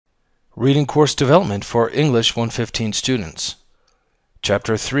Reading Course Development for English 115 students.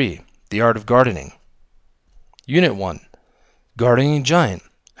 Chapter 3, The Art of Gardening. Unit 1, Gardening Giant,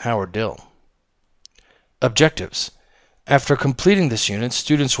 Howard Dill. Objectives. After completing this unit,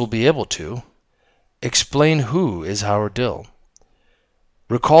 students will be able to explain who is Howard Dill,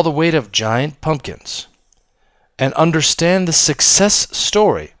 recall the weight of giant pumpkins, and understand the success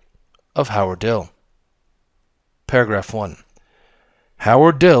story of Howard Dill. Paragraph 1.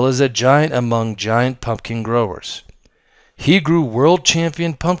 Howard Dill is a giant among giant pumpkin growers. He grew world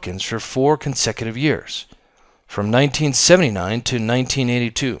champion pumpkins for 4 consecutive years, from 1979 to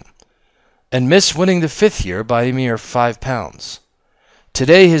 1982, and missed winning the 5th year by a mere 5 pounds.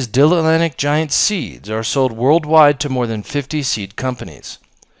 Today his Dill Atlantic Giant seeds are sold worldwide to more than 50 seed companies.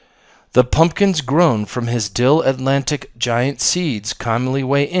 The pumpkins grown from his Dill Atlantic Giant seeds commonly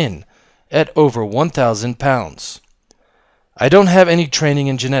weigh in at over 1,000 pounds. I don't have any training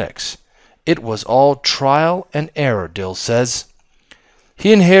in genetics. It was all trial and error, Dill says.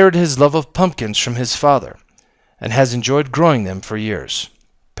 He inherited his love of pumpkins from his father and has enjoyed growing them for years.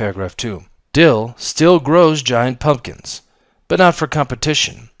 Paragraph 2. Dill still grows giant pumpkins, but not for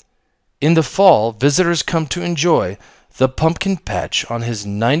competition. In the fall, visitors come to enjoy the pumpkin patch on his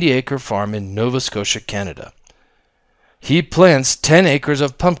 90-acre farm in Nova Scotia, Canada. He plants 10 acres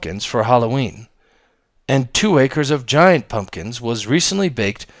of pumpkins for Halloween, and 2 acres of giant pumpkins was recently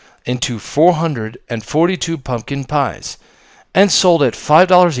baked into 442 pumpkin pies and sold at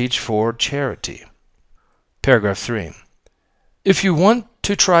 $5 each for charity. Paragraph 3. If you want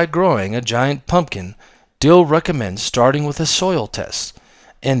to try growing a giant pumpkin, Dill recommends starting with a soil test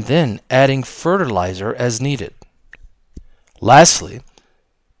and then adding fertilizer as needed. Lastly,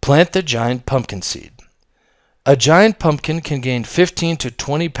 plant the giant pumpkin seed. A giant pumpkin can gain 15 to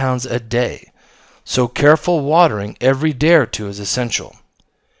 20 pounds a day, so careful watering every day or two is essential.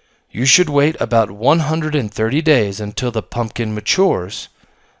 You should wait about 130 days until the pumpkin matures,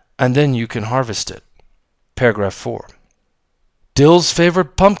 and then you can harvest it. Paragraph 4. Dill's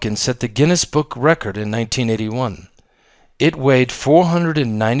favorite pumpkin set the Guinness Book record in 1981. It weighed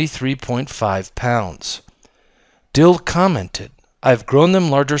 493.5 pounds. Dill commented, "I've grown them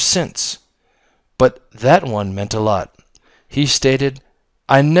larger since, but that one meant a lot." He stated,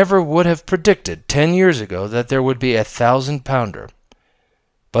 "I never would have predicted 10 years ago that there would be a 1,000-pounder.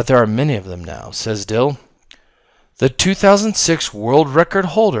 But there are many of them now," says Dill. The 2006 world record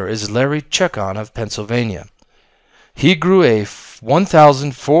holder is Larry Chekon of Pennsylvania. He grew a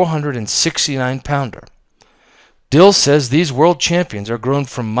 1,469-pounder. Dill says these world champions are grown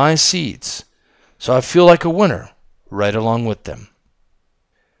from my seeds, so I feel like a winner right along with them.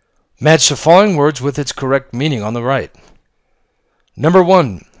 Match the following words with its correct meaning on the right. Number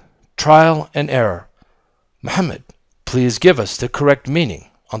 1, trial and error. Muhammad, please give us the correct meaning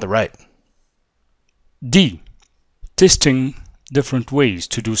on the right. D. Testing different ways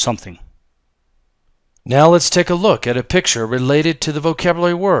to do something. Now let's take a look at a picture related to the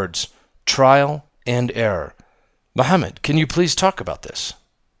vocabulary words trial and error. Muhammad, can you please talk about this?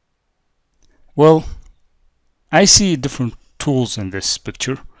 Well, I see different tools in this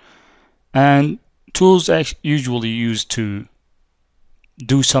picture, and tools are usually used to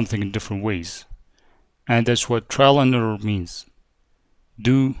do something in different ways, and that's what trial and error means.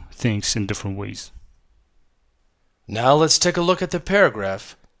 Do things in different ways. Now let's take a look at the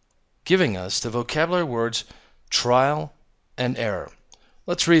paragraph giving us the vocabulary words trial and error.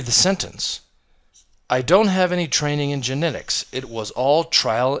 Let's read the sentence. I don't have any training in genetics. It was all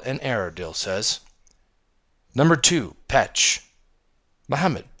trial and error, Dill says. Number 2, patch.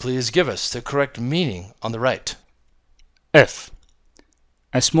 Muhammad, please give us the correct meaning on the right. F.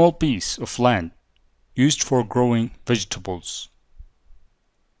 A small piece of land used for growing vegetables.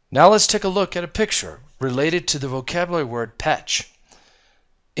 Now let's take a look at a picture related to the vocabulary word patch.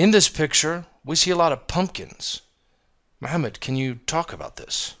 In this picture, we see a lot of pumpkins. Muhammad, can you talk about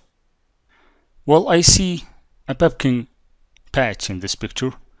this? Well, I see a pumpkin patch in this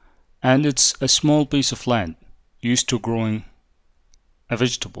picture, and it's a small piece of land used to growing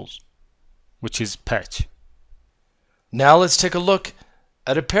vegetables, which is patch. Now let's take a look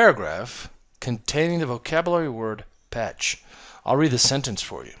at a paragraph containing the vocabulary word patch. I'll read the sentence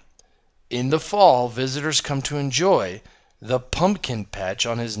for you. In the fall, visitors come to enjoy the pumpkin patch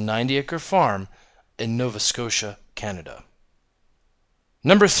on his 90-acre farm in Nova Scotia, Canada.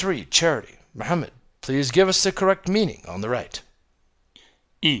 Number 3, charity. Muhammad, please give us the correct meaning on the right.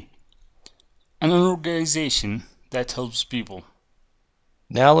 E. An organization that helps people.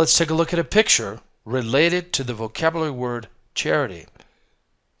 Now let's take a look at a picture related to the vocabulary word charity.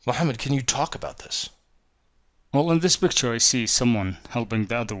 Muhammad, can you talk about this? Well, in this picture I see someone helping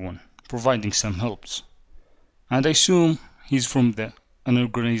the other one providing some helps. And I assume he's from an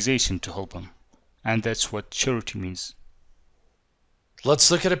organization to help him. And that's what charity means.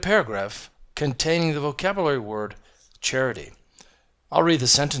 Let's look at a paragraph containing the vocabulary word charity. I'll read the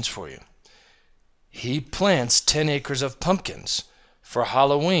sentence for you. He plants 10 acres of pumpkins for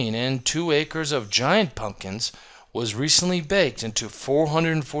Halloween, and 2 acres of giant pumpkins was recently baked into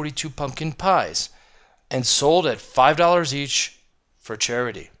 442 pumpkin pies and sold at $5 each for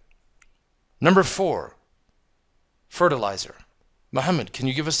charity. Number 4, fertilizer. Muhammad, can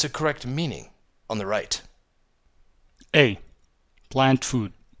you give us the correct meaning on the right? A. Plant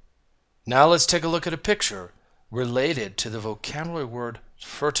food. Now let's take a look at a picture related to the vocabulary word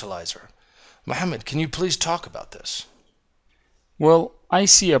fertilizer. Muhammad, can you please talk about this? Well, I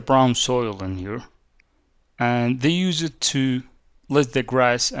see a brown soil in here, and they use it to let the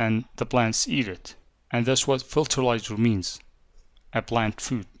grass and the plants eat it. And that's what fertilizer means, a plant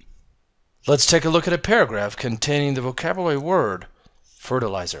food. Let's take a look at a paragraph containing the vocabulary word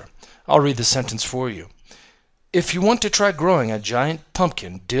fertilizer. I'll read the sentence for you. If you want to try growing a giant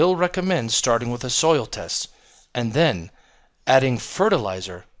pumpkin, Dill recommends starting with a soil test and then adding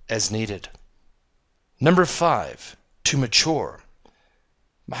fertilizer as needed. Number 5, to mature.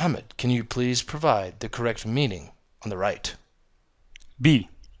 Muhammad, can you please provide the correct meaning on the right? B.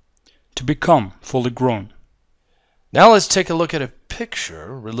 To become fully grown. Now let's take a look at a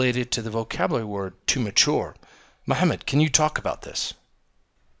picture related to the vocabulary word to mature. Muhammad, can you talk about this?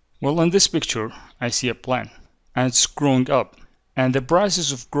 Well, in this picture, I see a plant, and it's growing up. And the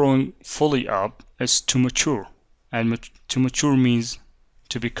process of growing fully up is to mature. And to mature means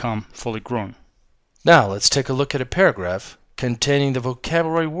to become fully grown. Now let's take a look at a paragraph containing the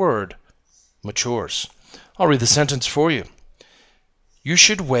vocabulary word matures. I'll read the sentence for you. You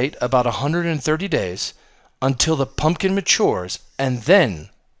should wait about 130 days until the pumpkin matures, and then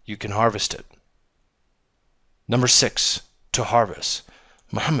you can harvest it. Number 6, to harvest.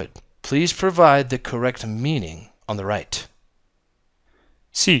 Muhammad, please provide the correct meaning on the right.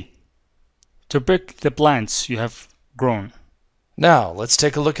 C. To pick the plants you have grown. Now, let's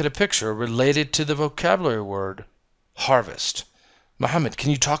take a look at a picture related to the vocabulary word harvest. Muhammad, can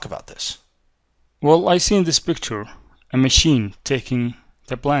you talk about this? Well, I see in this picture a machine taking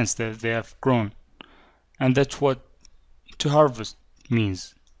the plants that they have grown. And that's what to harvest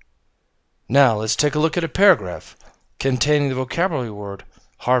means. Now, let's take a look at a paragraph containing the vocabulary word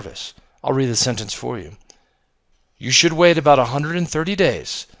harvest. I'll read the sentence for you. You should wait about 130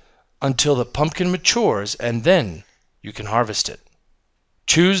 days until the pumpkin matures, and then you can harvest it.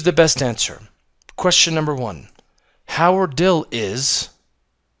 Choose the best answer. Question number 1. Howard Dill is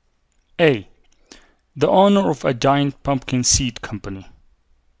A. The owner of a giant pumpkin seed company.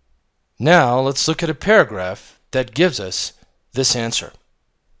 Now let's look at a paragraph that gives us this answer.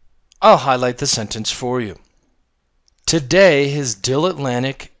 I'll highlight the sentence for you. Today, his Dill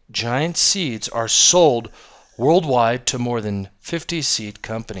Atlantic giant seeds are sold worldwide to more than 50 seed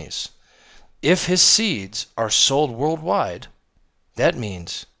companies. If his seeds are sold worldwide, that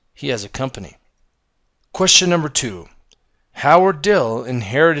means he has a company. Question number 2. Howard Dill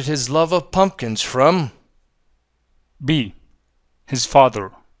inherited his love of pumpkins from B. His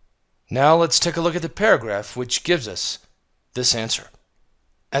father. Now let's take a look at the paragraph which gives us this answer.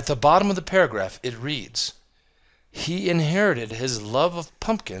 At the bottom of the paragraph it reads, he inherited his love of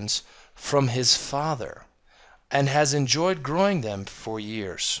pumpkins from his father and has enjoyed growing them for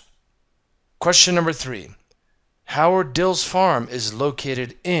years. Question number 3. Howard Dill's farm is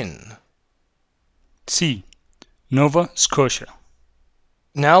located in C. Nova Scotia.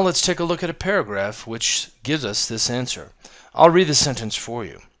 Now let's take a look at a paragraph which gives us this answer. I'll read the sentence for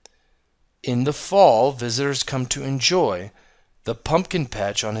you. In the fall, visitors come to enjoy the pumpkin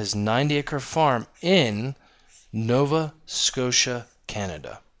patch on his 90-acre farm in Nova Scotia,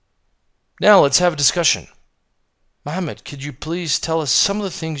 Canada. Now let's have a discussion. Muhammad, could you please tell us some of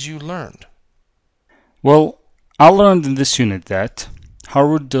the things you learned? Well, I learned in this unit that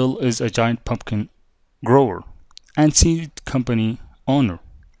Howard Dill is a giant pumpkin grower and seed company owner.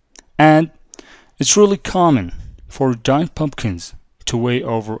 And it's really common for giant pumpkins to weigh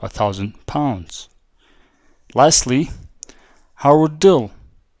over 1,000 pounds. Lastly, Howard Dill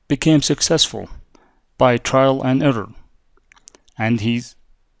became successful by trial and error, and he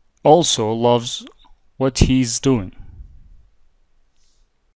also loves what he's doing.